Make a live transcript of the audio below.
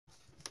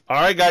All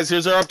right, guys,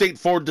 here's our update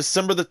for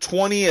December the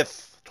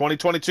 20th,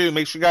 2022.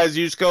 Make sure you guys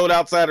use code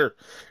OUTSIDER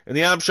in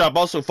the item shop.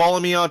 Also, follow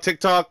me on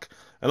TikTok,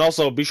 and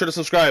also be sure to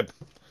subscribe.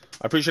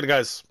 I appreciate it,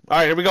 guys. All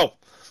right, here we go.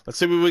 Let's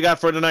see what we got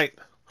for tonight.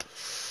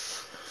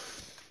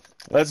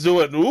 Let's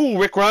do it. Ooh,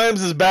 Rick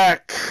Grimes is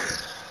back.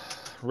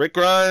 Rick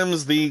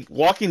Grimes, the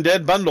Walking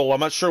Dead bundle. I'm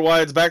not sure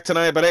why it's back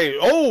tonight, but hey.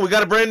 Oh, we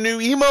got a brand new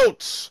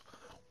emote.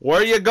 Where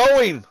are you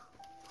going?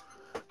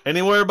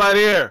 Anywhere but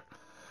here.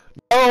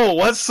 Oh,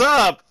 what's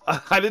up?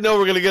 I didn't know we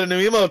were going to get a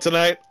new emote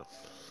tonight.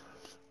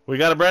 We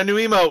got a brand new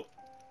emote.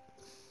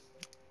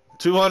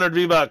 200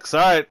 V-Bucks.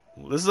 All right.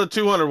 This is a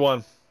 200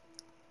 one.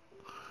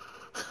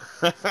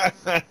 All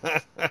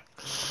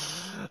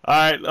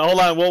right, hold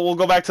on. We'll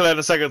go back to that in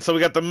a second. So we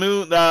got the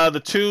moon,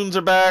 the Toons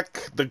are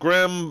back. The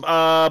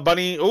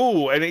Glumbunny.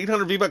 Ooh, an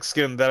 800 V-Bucks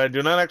skin that I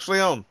do not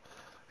actually own.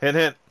 Hint,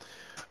 hint.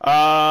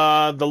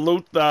 The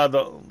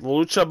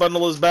Lucha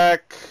bundle is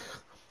back.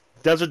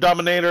 Desert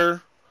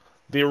Dominator.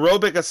 The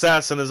Aerobic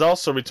Assassin is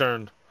also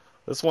returned.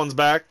 This one's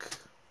back.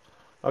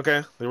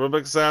 Okay, the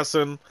Aerobic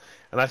Assassin.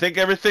 And I think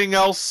everything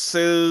else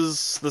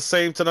is the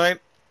same tonight.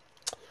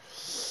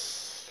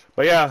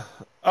 But yeah.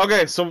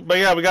 Okay, but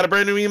yeah, we got a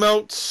brand new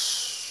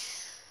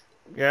emote.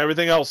 Yeah,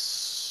 everything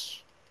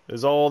else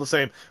is all the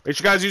same. Make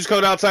sure you guys use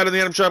code OUTSIDE in the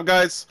item shop,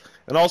 guys.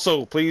 And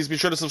also, please be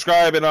sure to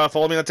subscribe and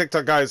follow me on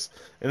TikTok, guys.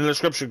 In the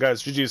description,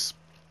 guys. GG's.